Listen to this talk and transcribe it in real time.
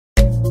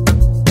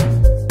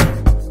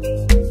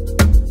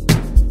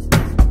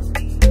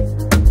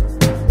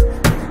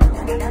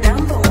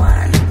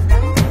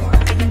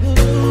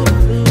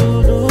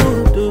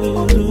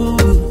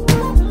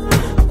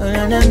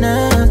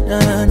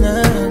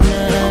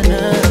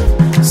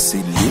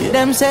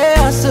them say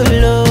hustle,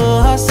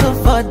 oh, hustle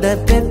for the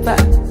paper.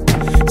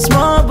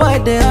 Small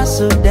boy they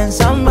hustle, then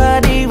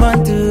somebody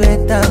want to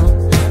hit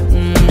down.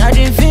 I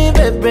didn't feel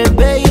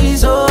baby,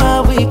 so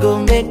how we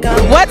gon' make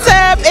out? What's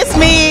up? It's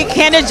me,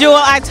 Candid.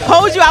 I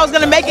told you I was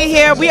gonna make it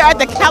here. We are at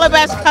the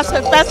Calabash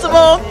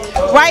Festival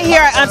right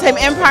here at Untamed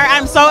Empire.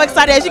 I'm so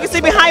excited. As you can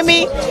see behind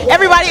me,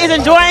 everybody is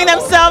enjoying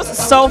themselves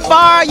so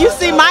far. You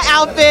see my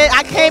outfit.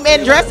 I came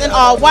in dressed in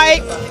all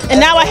white, and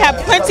now I have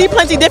plenty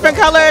different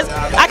colors.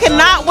 I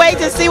cannot wait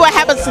to see what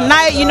happens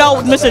tonight. You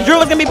know, Mr.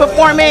 Drew is gonna be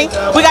performing.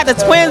 We got the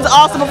twins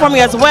also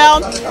performing as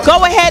well.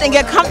 Go ahead and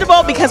get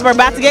comfortable because we're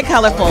about to get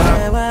colorful.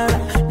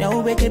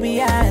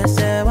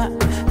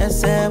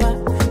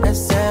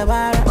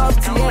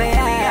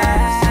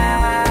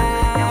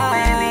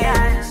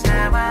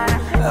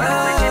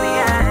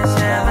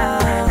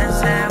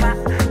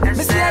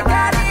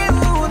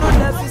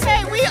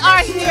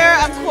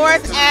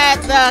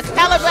 At the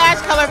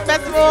Calabash Color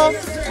Festival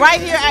right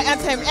here at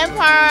Untamed Empire.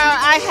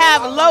 I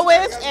have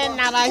Lois and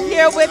Nala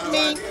here with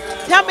me.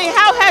 Tell me,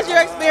 how has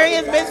your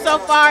experience been so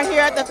far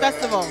here at the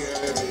festival?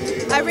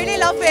 I really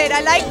love it.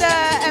 I like the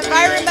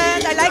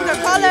environment, I like the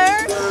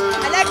colors,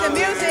 I like the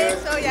music,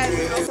 so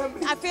yes.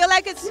 I feel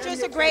like it's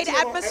just a great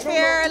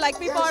atmosphere, like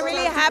people are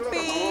really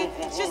happy.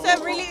 It's just a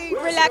really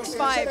relaxed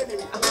vibe.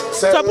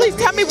 So please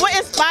tell me what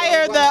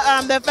inspired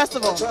the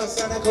festival? It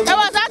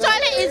was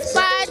actually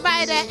inspired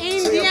by the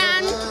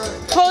Indian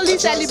holy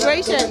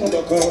celebration.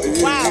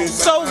 Wow.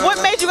 So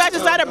what made you guys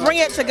decide to bring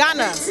it to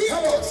Ghana?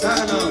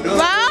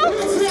 Well,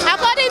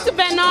 according to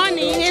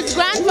Benoni, his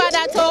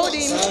grandfather told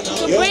him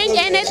to bring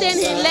anything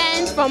he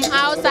learned from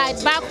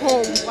outside back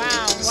home.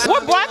 Wow.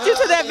 What brought you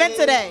to the event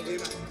today?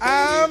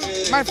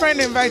 My friend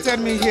invited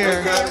me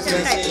here.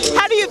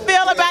 How do you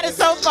feel about it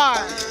so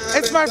far?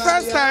 It's my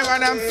first time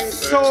and I'm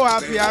so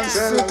happy. I'm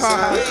super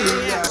happy.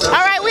 All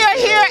right, we are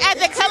here at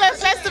the Color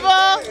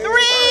Festival. 3,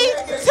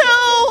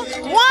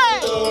 2, 1.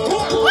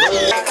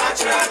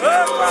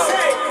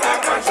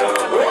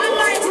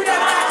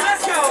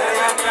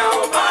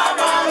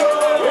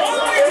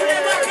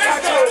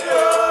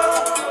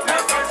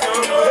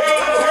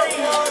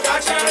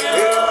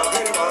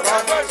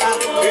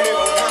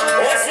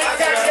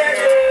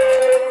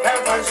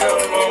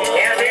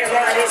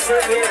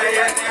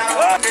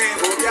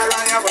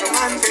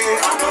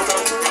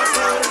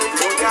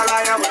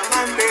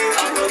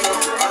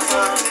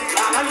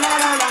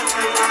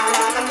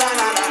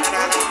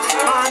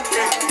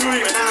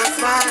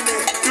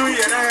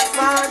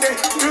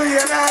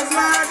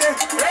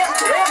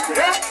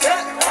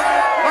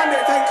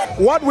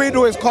 What we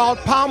do is called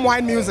palm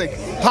wine music,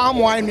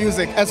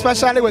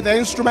 especially with the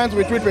instruments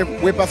with which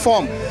we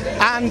perform.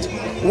 And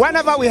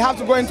whenever we have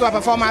to go into a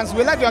performance,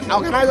 we let the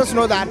organizers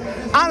know that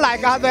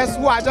unlike others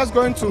who are just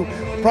going to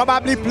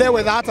probably play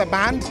without a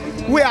band,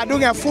 we are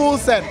doing a full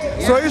set.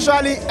 So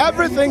usually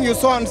everything you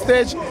saw on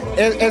stage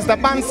is the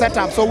band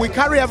setup. So we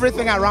carry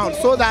everything around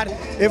so that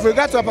if we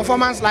get to a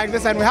performance like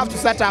this and we have to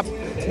set up,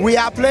 we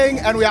are playing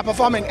and we are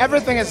performing.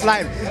 Everything is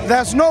live.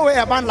 There's no way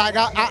a band like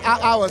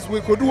ours,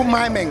 we could do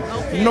miming.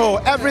 No,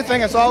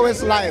 everything is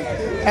always live.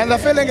 And the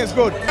feeling is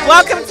good.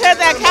 Welcome to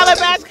the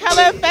Calabash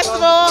Color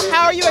Festival.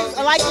 How are you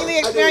liking the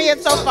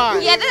experience so far?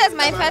 Yeah, this is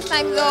my first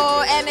time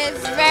though, and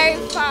it's very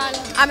fun.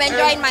 I'm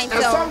enjoying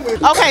myself.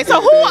 Okay,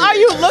 so who are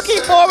you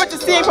looking forward to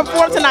seeing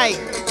perform tonight?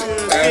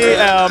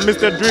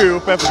 Mr. Drew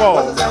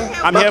perform.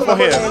 I'm here for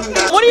him.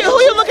 Who are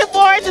you looking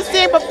forward to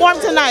seeing perform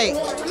tonight?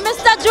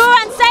 Mr. Drew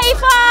and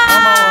Safer!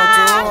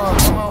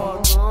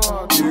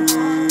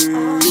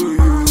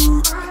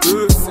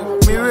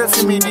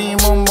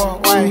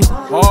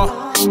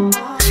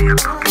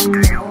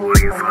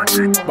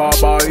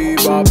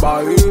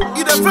 Bye-bye.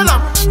 You the fella.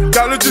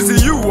 Girl, it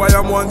is you I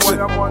am wanting.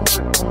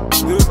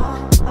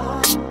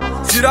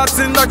 See that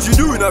thing that you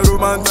do in a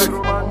romantic.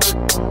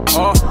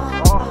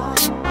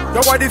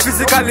 Your body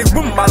physically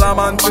boom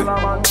balamantic.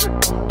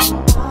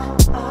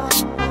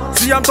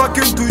 See, I'm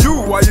talking to you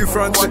while you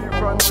fronting.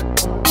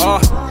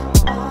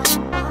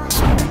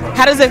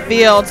 How does it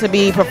feel to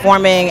be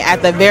performing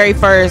at the very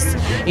first,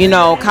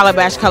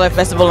 Calabash Color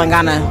Festival in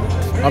Ghana?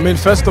 I mean,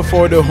 first of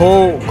all, the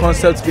whole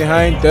concept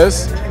behind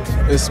this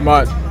is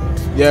smart.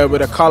 Yeah,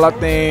 with the color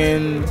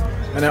thing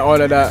and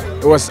all of that.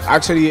 It was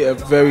actually a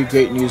very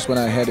great news when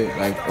I heard it.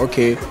 Like,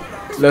 okay,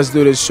 let's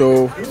do this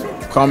show,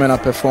 come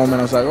and perform.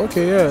 And I was like,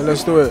 okay, yeah,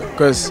 let's do it.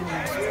 Because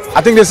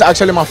I think this is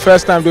actually my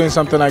first time doing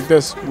something like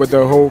this with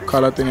the whole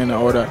color thing and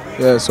all that.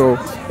 Yeah, so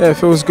yeah, it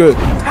feels good.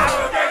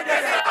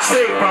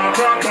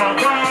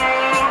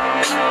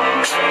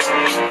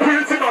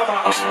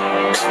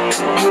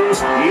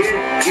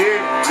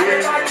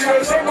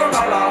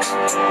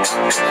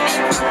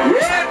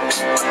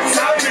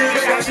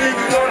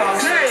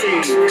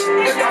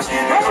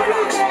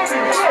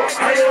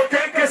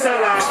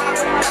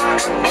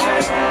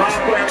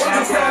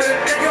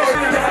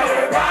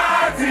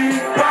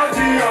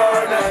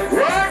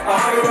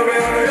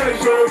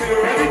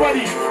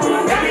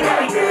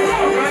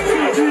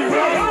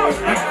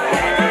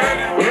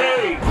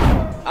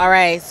 All right.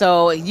 right,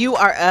 so you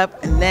are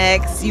up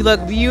next. You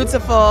look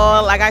beautiful.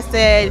 Like I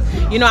said,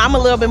 you know, I'm a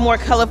little bit more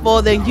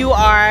colorful than you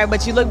are,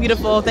 but you look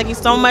beautiful. Thank you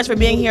so much for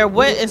being here.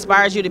 What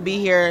inspires you to be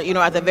here, you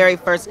know, at the very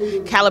first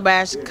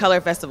Calabash Color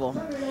Festival?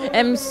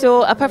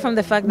 So apart from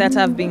the fact that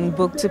I've been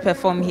booked to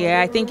perform here,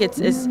 I think it's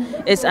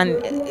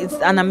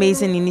an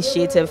amazing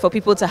initiative for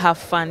people to have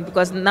fun,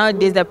 because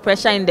nowadays the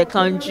pressure in the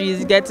country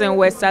is getting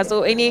worse.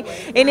 So any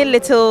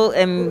little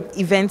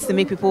events to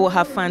make people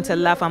have fun, to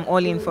laugh, I'm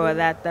all in for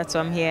that. That's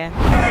why I'm here.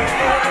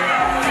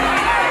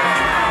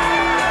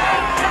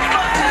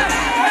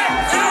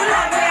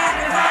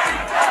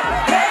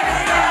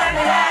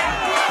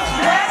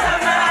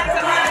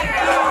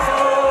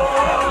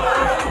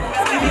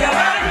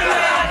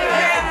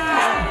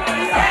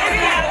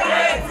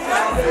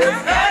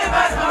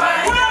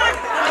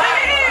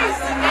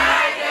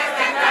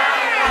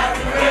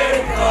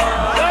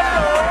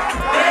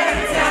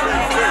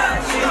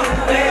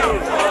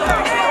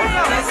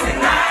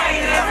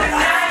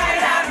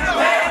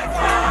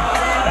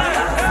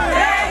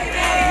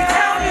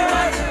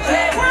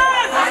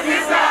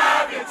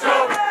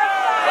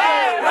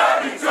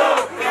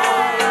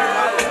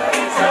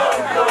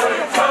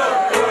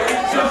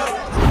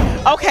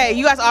 Okay,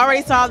 you guys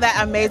already saw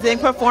that amazing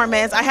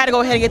performance. I had to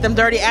go ahead and get them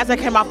dirty as I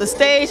came off the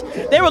stage.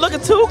 They were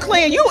looking too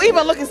clean. You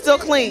even looking still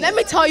clean. Let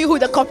me tell you who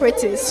the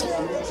culprit is.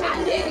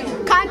 Candid.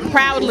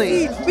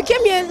 Proudly. We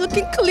came here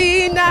looking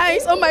clean,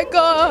 nice. Oh my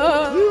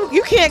God.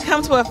 You can't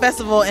come to a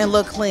festival and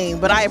look clean,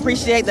 but I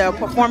appreciate the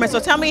performance. So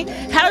tell me,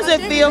 how does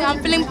it feel?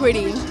 I'm feeling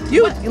pretty.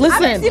 You listen.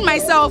 I haven't seen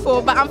myself,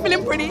 but I'm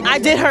feeling pretty. I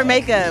did her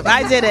makeup.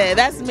 I did it.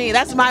 That's me.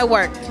 That's my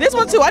work. This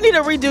one too. I need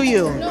to redo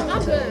you. No,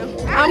 I'm good.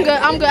 I'm good.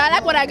 I'm good. I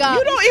like what I got.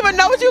 You don't even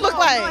know what you look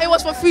like. No, it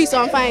was for free,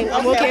 so I'm fine.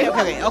 I'm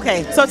okay.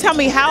 Okay. So tell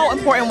me, how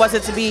important was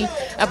it to be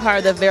a part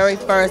of the very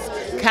first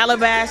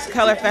Calabash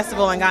Color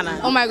Festival in Ghana?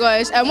 Oh my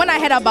gosh. And when I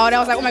heard about it, I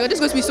was like, oh my God, this is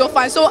going to be so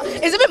fun. So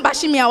it's even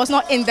bashing me. I was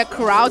not in the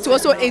crowd to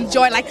also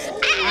enjoy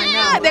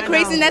the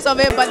craziness of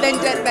it. But then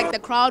the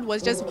crowd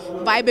was just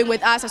vibing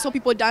with us. I saw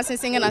people dancing,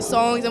 singing our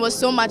songs. It was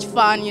so much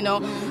fun, you know.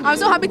 I'm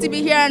so happy to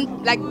be here,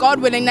 and like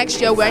God willing,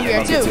 next year we're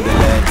here too.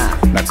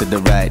 Not to the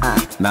right,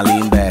 now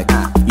lean back.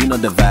 You know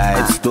the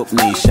vibes, dope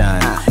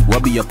nation.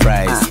 What be your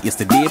price?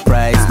 Yesterday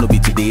price, no be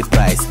today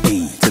price.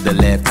 Hey, to the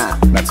left,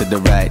 not to the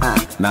right,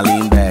 now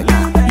lean back.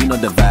 You know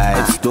the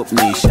vibes, dope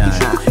nation.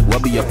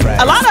 What be your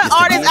price? A lot of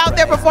artists out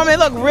there performing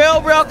look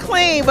real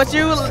clean, but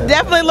you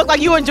definitely look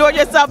like you enjoyed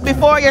yourself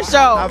before your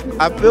show.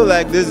 I feel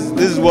like this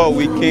is what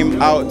we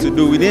came out to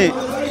do.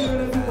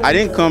 I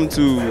didn't come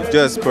to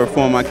just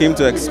perform. I came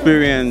to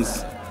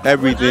experience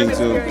everything.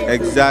 So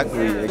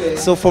exactly.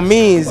 So for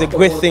me, it's a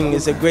great thing.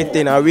 It's a great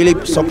thing. I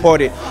really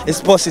support it.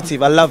 It's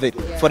positive. I love it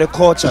for the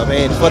culture,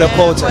 man. For the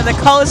culture. For the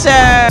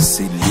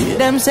culture.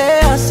 Them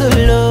say hustle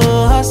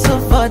low, hustle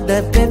for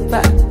the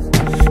paper.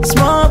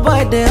 Small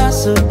boy they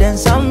hustle, then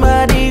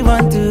somebody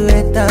want to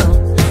hit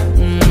down.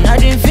 I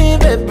didn't feel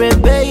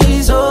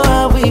baby, so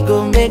how we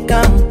gon' make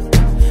them?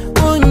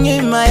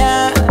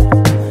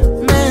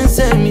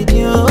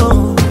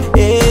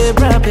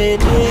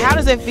 How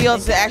does it feel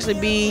to actually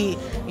be,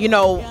 you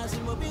know,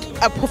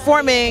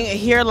 performing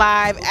here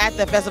live at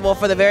the festival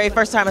for the very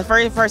first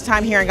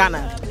time here in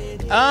Ghana?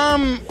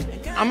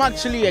 I'm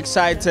actually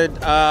excited.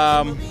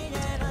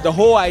 The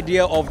whole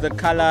idea of the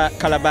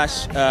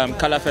Calabash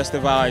Color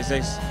Festival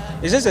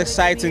is just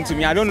exciting to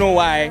me. I don't know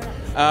why.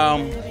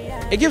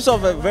 It gives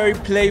off a very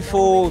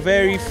playful,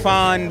 very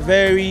fun,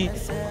 very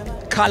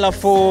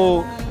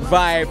colorful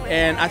vibe,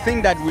 and I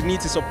think that we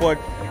need to support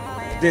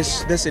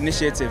this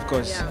initiative,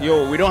 because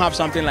we don't have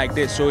something like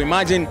this. So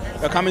imagine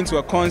you're coming to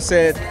a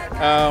concert,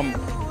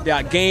 there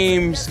are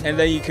games, and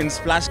then you can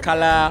splash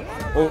color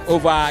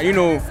over, you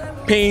know,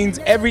 paint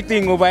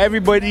everything over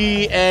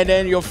everybody, and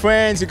then your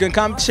friends, you can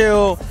come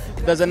chill.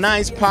 There's a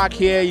nice park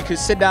here, you can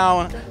sit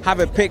down, have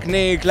a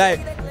picnic.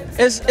 Like,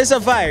 it's a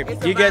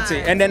vibe, you get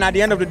it. And then at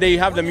the end of the day, you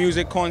have the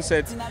music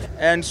concert.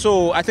 And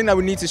so I think that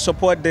we need to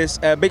support this.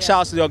 Big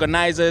shout out to the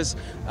organizers,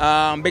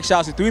 big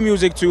shout out to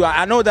 3Music too.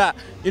 I know that,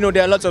 you know,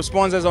 there are lots of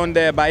sponsors on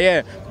there, but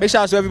yeah, big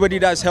shout out to everybody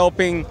that's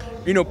helping,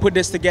 you know, put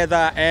this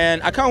together.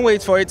 And I can't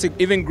wait for it to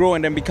even grow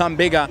and then become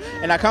bigger.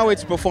 And I can't wait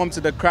to perform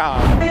to the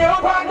crowd.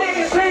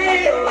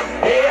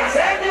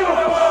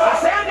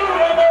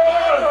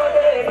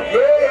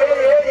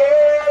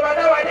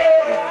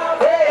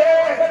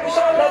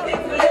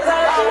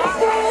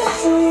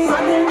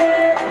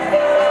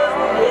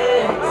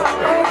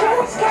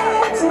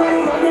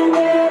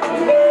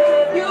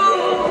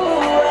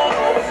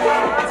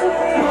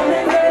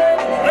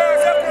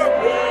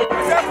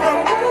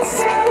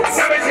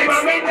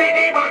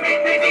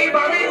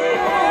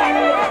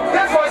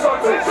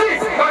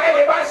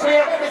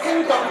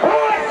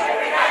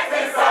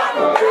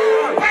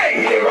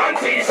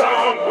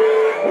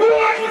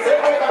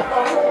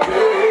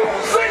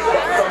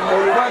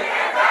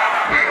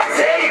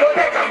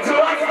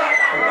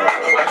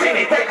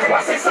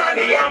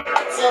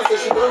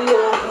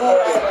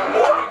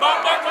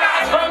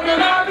 From the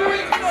last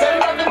week,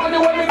 send out the money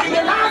when we did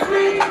it last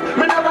week.